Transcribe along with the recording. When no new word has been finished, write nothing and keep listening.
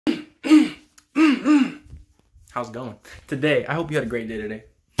How's it going? Today, I hope you had a great day today.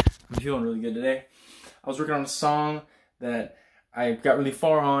 I'm feeling really good today. I was working on a song that I got really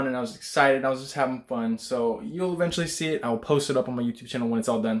far on and I was excited. I was just having fun. So you'll eventually see it. I'll post it up on my YouTube channel when it's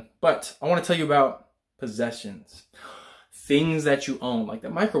all done. But I want to tell you about possessions. Things that you own, like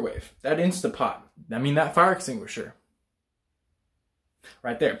that microwave, that Instapot, that fire extinguisher.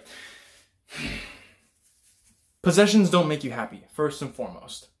 Right there. Possessions don't make you happy, first and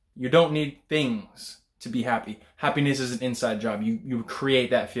foremost. You don't need things to be happy. Happiness is an inside job. You create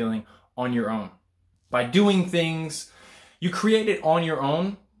that feeling on your own. By doing things, you create it on your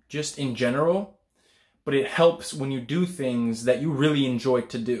own, just in general, but it helps when you do things that you really enjoy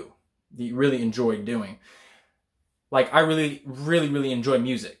to do, that you really enjoy doing. Like, I really enjoy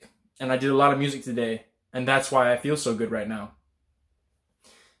music, and I did a lot of music today, and that's why I feel so good right now.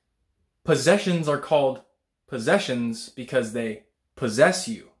 Possessions are called possessions because they possess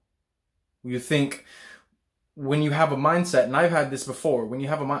you. You think, when you have a mindset, and I've had this before, when you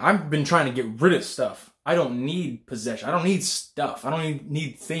have a mind, I've been trying to get rid of stuff. I don't need possession. I don't need stuff. I don't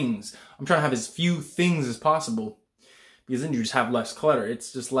need things. I'm trying to have as few things as possible because then you just have less clutter.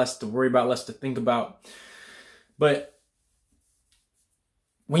 It's just less to worry about, less to think about. But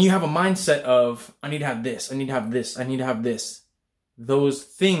when you have a mindset of, I need to have this, I need to have this, I need to have this, those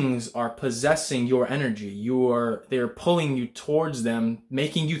things are possessing your energy. They're pulling you towards them,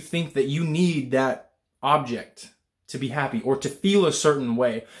 making you think that you need that object to be happy or to feel a certain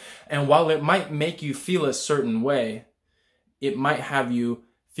way. And while it might make you feel a certain way, it might have you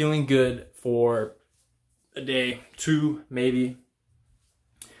feeling good for a day, two, maybe.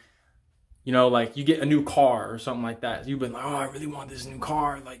 You know, like you get a new car or something like that. You've been like, oh, I really want this new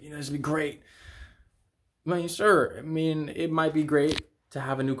car. Like, this would be great. I mean, sure. I mean, it might be great to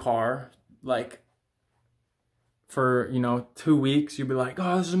have a new car. Like, for, 2 weeks, you'd be like,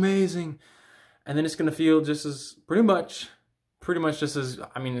 oh, this is amazing. And then it's going to feel just as, pretty much just as,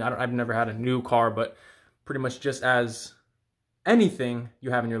 I've never had a new car, but pretty much just as anything you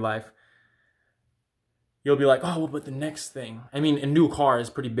have in your life, you'll be like, oh, well, but the next thing. A new car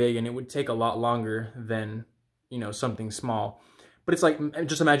is pretty big and it would take a lot longer than, something small. But it's like,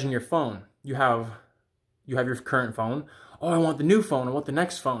 just imagine your phone. You have your current phone. Oh, I want the new phone. I want the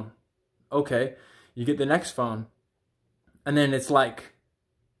next phone. Okay, you get the next phone. And then it's like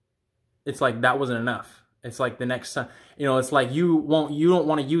that wasn't enough. It's like the next time, it's like you don't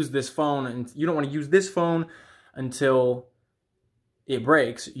want to use this phone, and you don't want to use this phone until it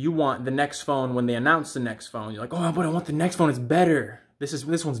breaks. You want the next phone when they announce the next phone. You're like, oh, but I want the next phone. It's better. This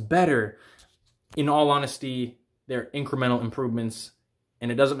one's better. In all honesty, they're incremental improvements,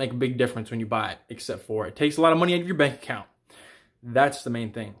 and it doesn't make a big difference when you buy it, except for it takes a lot of money out of your bank account. That's the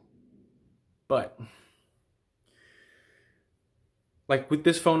main thing. But like with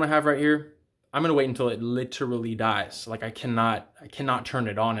this phone I have right here, I'm gonna wait until it literally dies. Like I cannot turn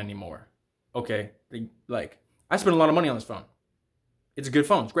it on anymore. Okay, like I spent a lot of money on this phone. It's a good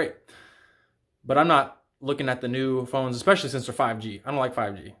phone, it's great. But I'm not looking at the new phones, especially since they're 5G. I don't like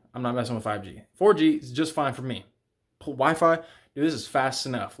 5G. I'm not messing with 5G. 4G is just fine for me. Wi-Fi, dude, this is fast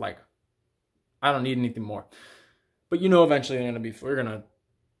enough. Like, I don't need anything more. But eventually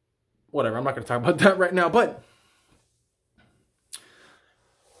whatever, I'm not gonna talk about that right now, but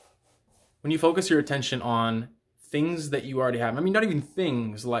when you focus your attention on things that you already have, not even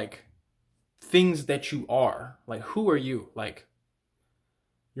things, like things that you are, like who are you? Like,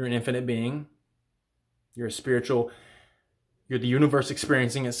 you're an infinite being, you're the universe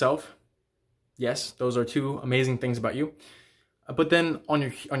experiencing itself. Yes, those are two amazing things about you. But then on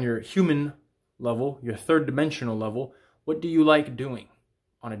your human level, your third dimensional level, what do you like doing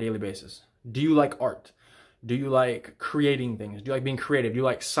on a daily basis? Do you like art? Do you like creating things? Do you like being creative? Do you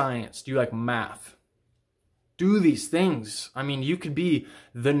like science? Do you like math? Do these things. You could be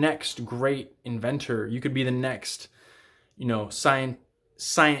the next great inventor. You could be the next, scientist.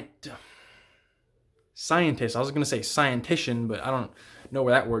 I was going to say scientician, but I don't know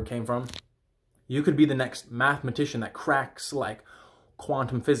where that word came from. You could be the next mathematician that cracks like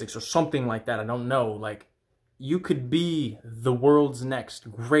quantum physics or something like that. I don't know. Like, you could be the world's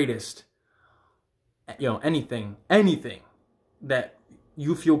next greatest, anything that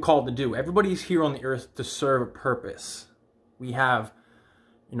you feel called to do. Everybody's here on the earth to serve a purpose. We have,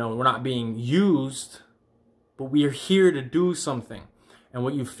 we're not being used, but we are here to do something. And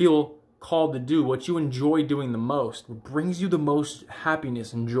what you feel called to do, what you enjoy doing the most, what brings you the most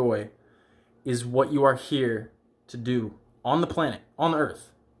happiness and joy, is what you are here to do on the planet, on the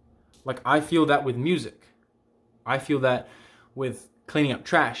earth. Like, I feel that with music. I feel that with cleaning up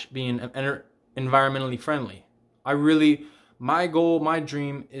trash, being environmentally friendly. My goal, my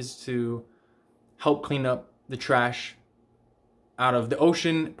dream is to help clean up the trash out of the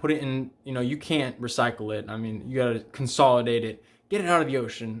ocean, put it in, you know, you can't recycle it. I mean, you gotta consolidate it, get it out of the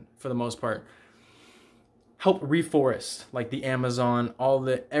ocean for the most part. Help reforest, like the Amazon,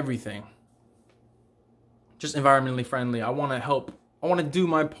 everything. Just environmentally friendly. I wanna help, I wanna do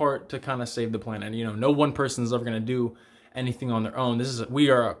my part to kind of save the planet. You know, no one person is ever gonna do anything on their own. We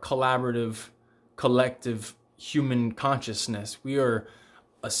are a collaborative, collective human consciousness. We are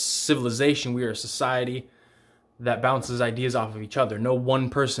a civilization, we are a society that bounces ideas off of each other. No one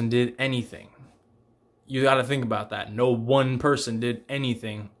person did anything. You got to think about that. No one person did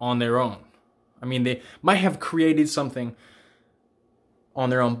anything on their own. I mean, they might have created something on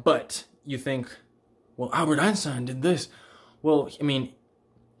their own, but you think, well, Albert Einstein did this. Well, I mean,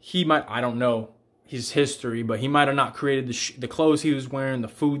 he might, I don't know his history, but he might have not created the clothes he was wearing, the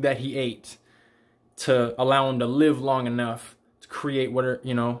food that he ate, to allow him to live long enough to create what are,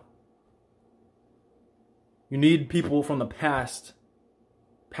 you know. You need people from the past's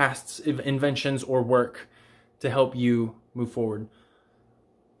inventions or work to help you move forward.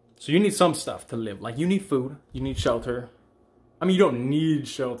 So you need some stuff to live. Like, you need food, you need shelter. I mean, you don't need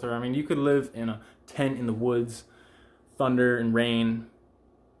shelter. I mean, you could live in a tent in the woods, thunder and rain.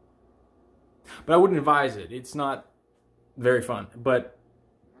 But I wouldn't advise it. It's not very fun. But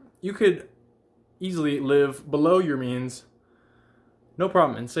you could easily live below your means, no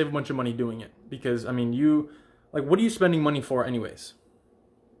problem, and save a bunch of money doing it. Because, I mean, like, what are you spending money for anyways?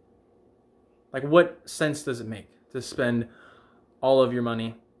 Like, what sense does it make to spend all of your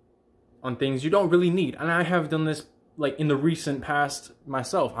money on things you don't really need? And I have done this, like, in the recent past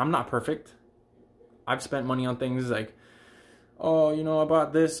myself. I'm not perfect. I've spent money on things like, oh, you know, I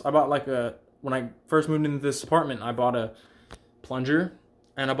bought this. I bought, like, when I first moved into this apartment, I bought a plunger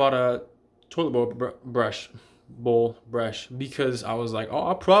and I bought a toilet bowl brush because I was like, oh,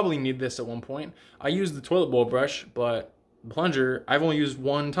 I'll probably need this at one point. I used the toilet bowl brush, but the plunger I've only used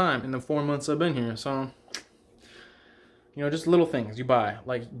one time in the 4 months I've been here. So, you know, just little things you buy.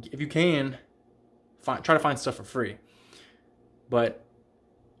 Like, if you can, try to find stuff for free, but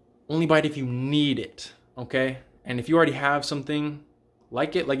only buy it if you need it, okay? And if you already have something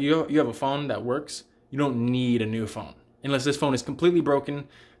like it, like you have a phone that works, you don't need a new phone. Unless this phone is completely broken,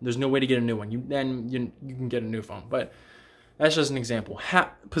 there's no way to get a new one. Then you can get a new phone. But that's just an example.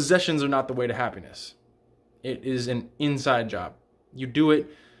 Possessions are not the way to happiness. It is an inside job. You do it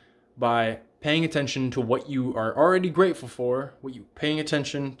by paying attention to what you are already grateful for, paying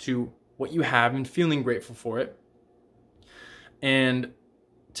attention to what you have and feeling grateful for it, and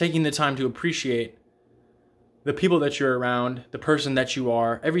taking the time to appreciate the people that you're around, the person that you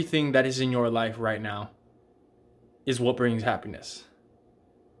are, everything that is in your life right now is what brings happiness.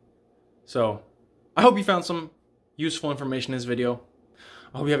 So, I hope you found some useful information in this video.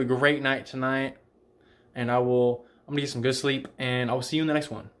 I hope you have a great night tonight. And I'm gonna get some good sleep, and I will see you in the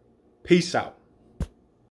next one. Peace out.